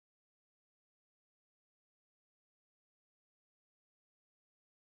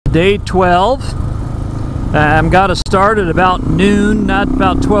Day 12. Got to start at about noon, not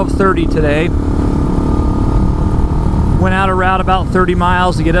about 12:30 today. Went out a route about 30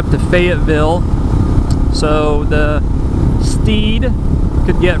 miles to get up to Fayetteville. So the Steed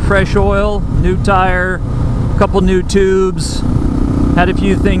could get fresh oil, new tire, a couple new tubes. Had a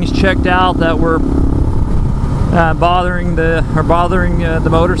few things checked out that were bothering the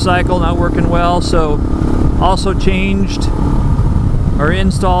motorcycle, not working well. So also changed or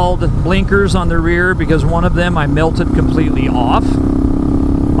installed blinkers on the rear because one of them I melted completely off.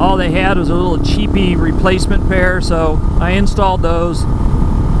 All they had was a little cheapy replacement pair, so I installed those.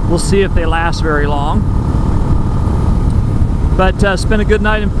 We'll see if they last very long. But spent a good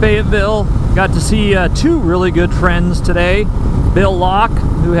night in Fayetteville. Got to see two really good friends today. Bill Locke,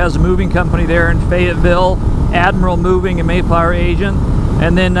 who has a moving company there in Fayetteville, Admiral Moving, a Mayflower agent,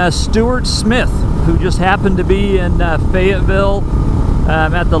 and then Stuart Smith, who just happened to be in Fayetteville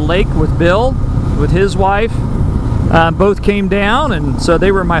at the lake with Bill, with his wife. Both came down, and so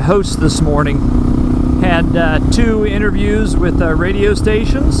they were my hosts this morning. Had two interviews with radio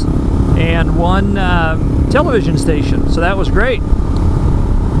stations and one television station, so that was great.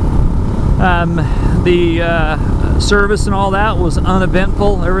 The service and all that was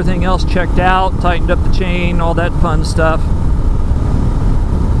uneventful. Everything else checked out, tightened up the chain, all that fun stuff.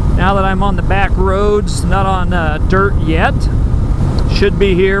 Now that I'm on the back roads, not on dirt yet, should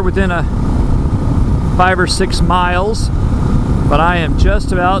be here within 5 or 6 miles, but I am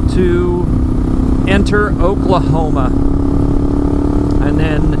just about to enter Oklahoma, and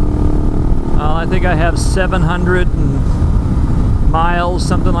then I think I have 700 miles,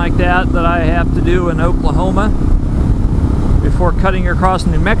 something like that, that I have to do in Oklahoma before cutting across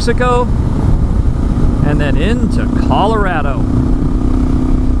New Mexico and then into Colorado.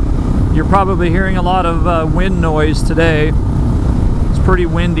 You're probably hearing a lot of wind noise today. It's pretty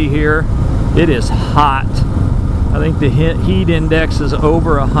windy here. It is hot. I think the heat index is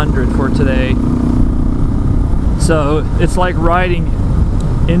over 100 for today. So it's like riding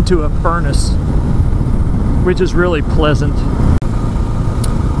into a furnace, which is really pleasant.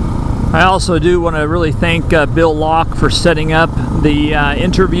 I also do want to really thank Bill Locke for setting up the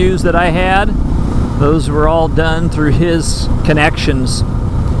interviews that I had. Those were all done through his connections.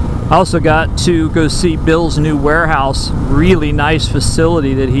 I also got to go see Bill's new warehouse. Really nice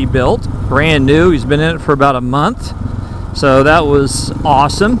facility that he built. Brand new. He's been in it for about a month. So that was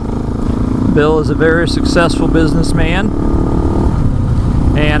awesome. Bill is a very successful businessman,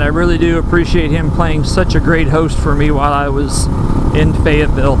 and I really do appreciate him playing such a great host for me while I was in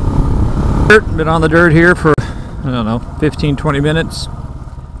Fayetteville. Been on the dirt here for, I don't know, 15-20 minutes.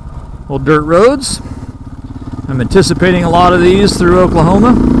 Old dirt roads. I'm anticipating a lot of these through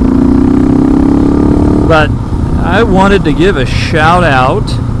Oklahoma, but I wanted to give a shout out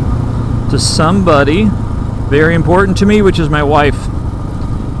to somebody very important to me, which is my wife.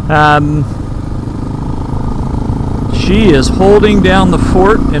 She is holding down the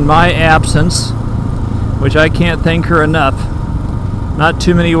fort in my absence, which I can't thank her enough. Not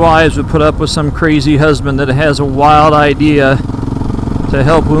too many wives would put up with some crazy husband that has a wild idea to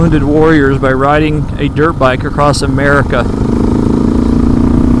help wounded warriors by riding a dirt bike across America.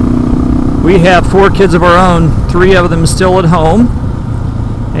 We have 4 kids of our own, 3 of them still at home,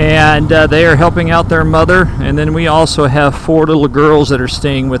 and they are helping out their mother, and then we also have 4 little girls that are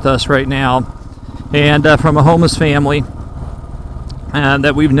staying with us right now, and from a homeless family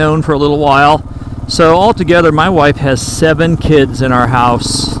that we've known for a little while. So altogether, my wife has 7 kids in our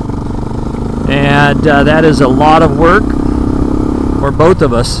house, and that is a lot of work for both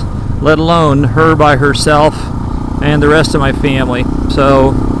of us, let alone her by herself and the rest of my family.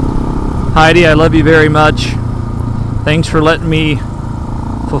 So Heidi, I love you very much. Thanks for letting me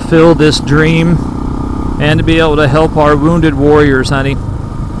fulfill this dream and to be able to help our wounded warriors, honey.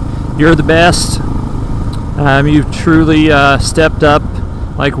 You're the best. You've truly stepped up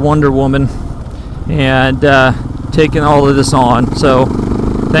like Wonder Woman and taken all of this on. So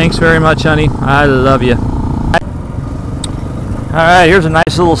thanks very much, honey. I love you. Alright, here's a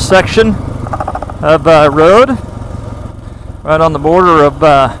nice little section of road right on the border of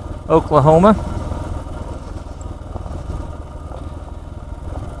Oklahoma.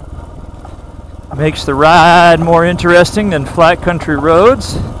 Makes the ride more interesting than flat country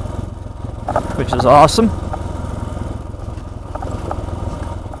roads, which is awesome.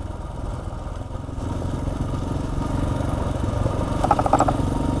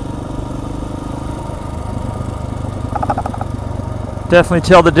 Definitely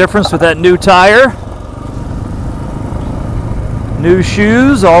tell the difference with that new tire. New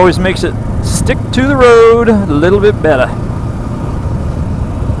shoes always makes it stick to the road a little bit better.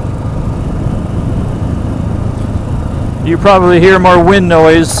 You probably hear more wind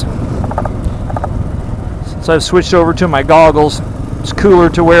noise since I've switched over to my goggles. It's cooler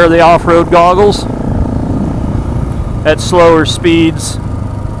to wear the off-road goggles at slower speeds.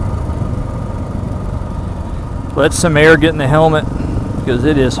 Let some air get in the helmet because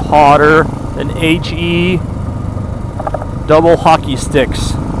it is hotter than HE double hockey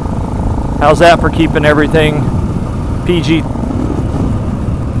sticks. How's that for keeping everything PG?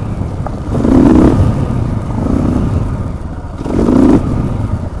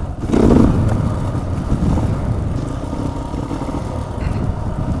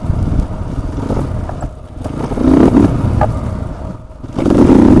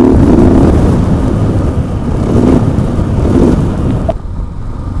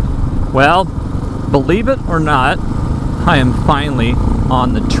 Well, believe it or not, I am finally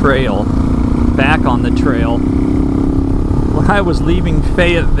on the trail, back on the trail. When I was leaving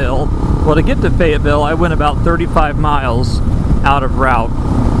Fayetteville, well, to get to Fayetteville, I went about 35 miles out of route,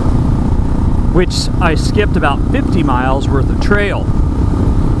 which I skipped about 50 miles worth of trail.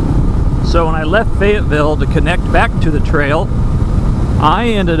 So when I left Fayetteville to connect back to the trail, I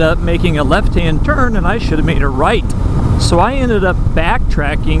ended up making a left-hand turn and I should have made a right. So I ended up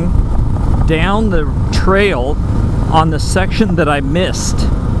backtracking down the trail on the section that I missed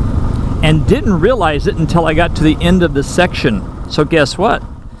and didn't realize it until I got to the end of the section. So guess what?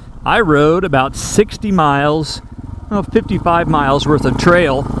 I rode about 60 miles, 55 miles worth of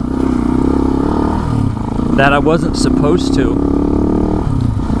trail that I wasn't supposed to.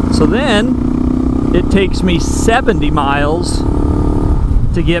 So then it takes me 70 miles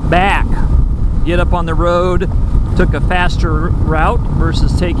to get back, get up on the road. Took a faster route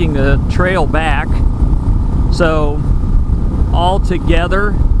versus taking the trail back. So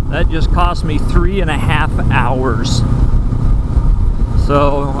altogether, that just cost me 3.5 hours.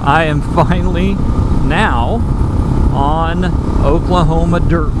 So I am finally now on Oklahoma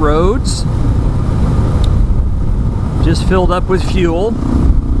dirt roads. Just filled up with fuel.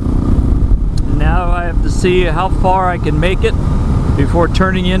 Now I have to see how far I can make it before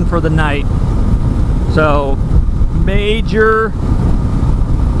turning in for the night. So major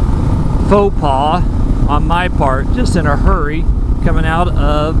faux pas on my part, just in a hurry coming out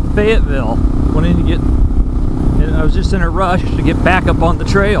of Fayetteville. I was just in a rush to get back up on the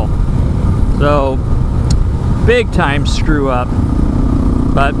trail. So big time screw up.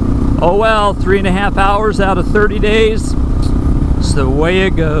 But oh well, 3.5 hours out of 30 days. It's the way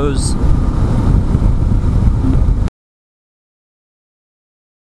it goes.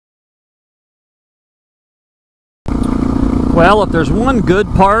 Well, if there's one good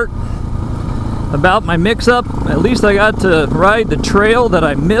part about my mix-up, at least I got to ride the trail that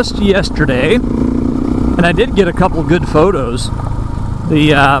I missed yesterday, and I did get a couple good photos.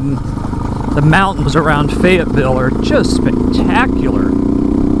 The mountains around Fayetteville are just spectacular.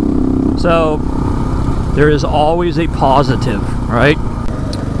 So there is always a positive, right?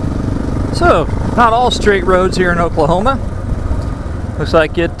 So not all straight roads here in Oklahoma. Looks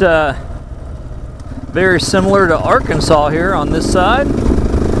like it very similar to Arkansas here on this side.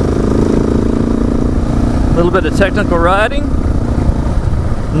 A little bit of technical riding,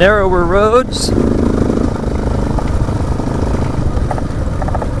 narrower roads.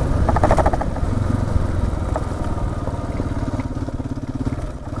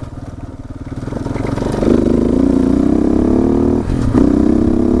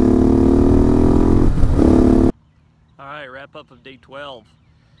 All right, wrap up of day 12.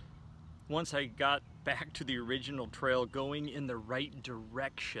 Once I got back to the original trail going in the right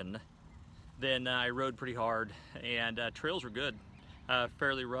direction, then I rode pretty hard, and trails were good.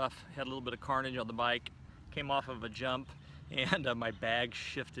 Fairly rough, had a little bit of carnage on the bike, came off of a jump, and my bag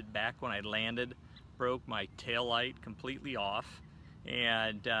shifted back when I landed, broke my tail light completely off,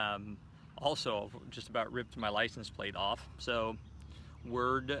 and also just about ripped my license plate off. So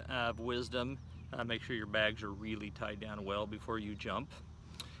word of wisdom, make sure your bags are really tied down well before you jump.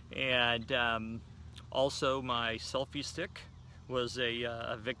 And also my selfie stick was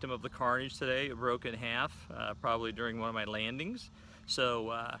a victim of the carnage today. It broke in half, probably during one of my landings.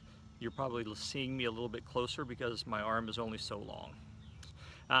 So you're probably seeing me a little bit closer because my arm is only so long.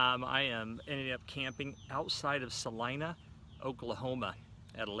 I am ending up camping outside of Salina, Oklahoma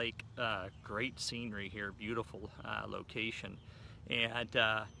at a lake. Great scenery here, beautiful location. And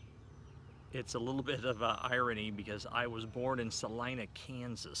it's a little bit of irony because I was born in Salina,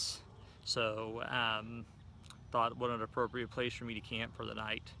 Kansas. So thought what an appropriate place for me to camp for the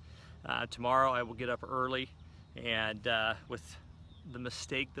night. Tomorrow I will get up early, and with the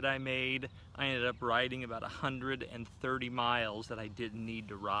mistake that I made, I ended up riding about 130 miles that I didn't need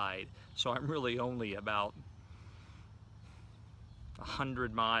to ride. So I'm really only about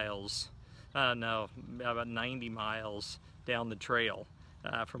 100 miles, no, about 90 miles down the trail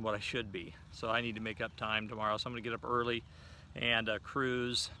from what I should be. So I need to make up time tomorrow. So I'm gonna get up early and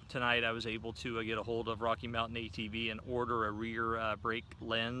cruise. Tonight I was able to get a hold of Rocky Mountain ATV and order a rear brake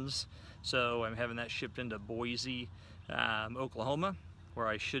lens. So I'm having that shipped into Boise, Oklahoma, where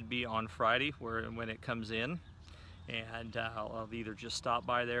I should be on Friday when it comes in. And I'll either just stop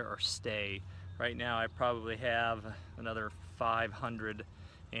by there or stay. Right now I probably have another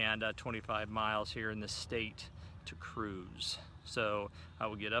 525 miles here in the state to cruise. So I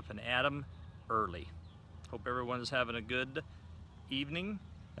will get up and at 'em early. Hope everyone's having a good evening.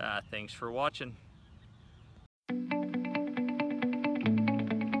 Thanks for watching.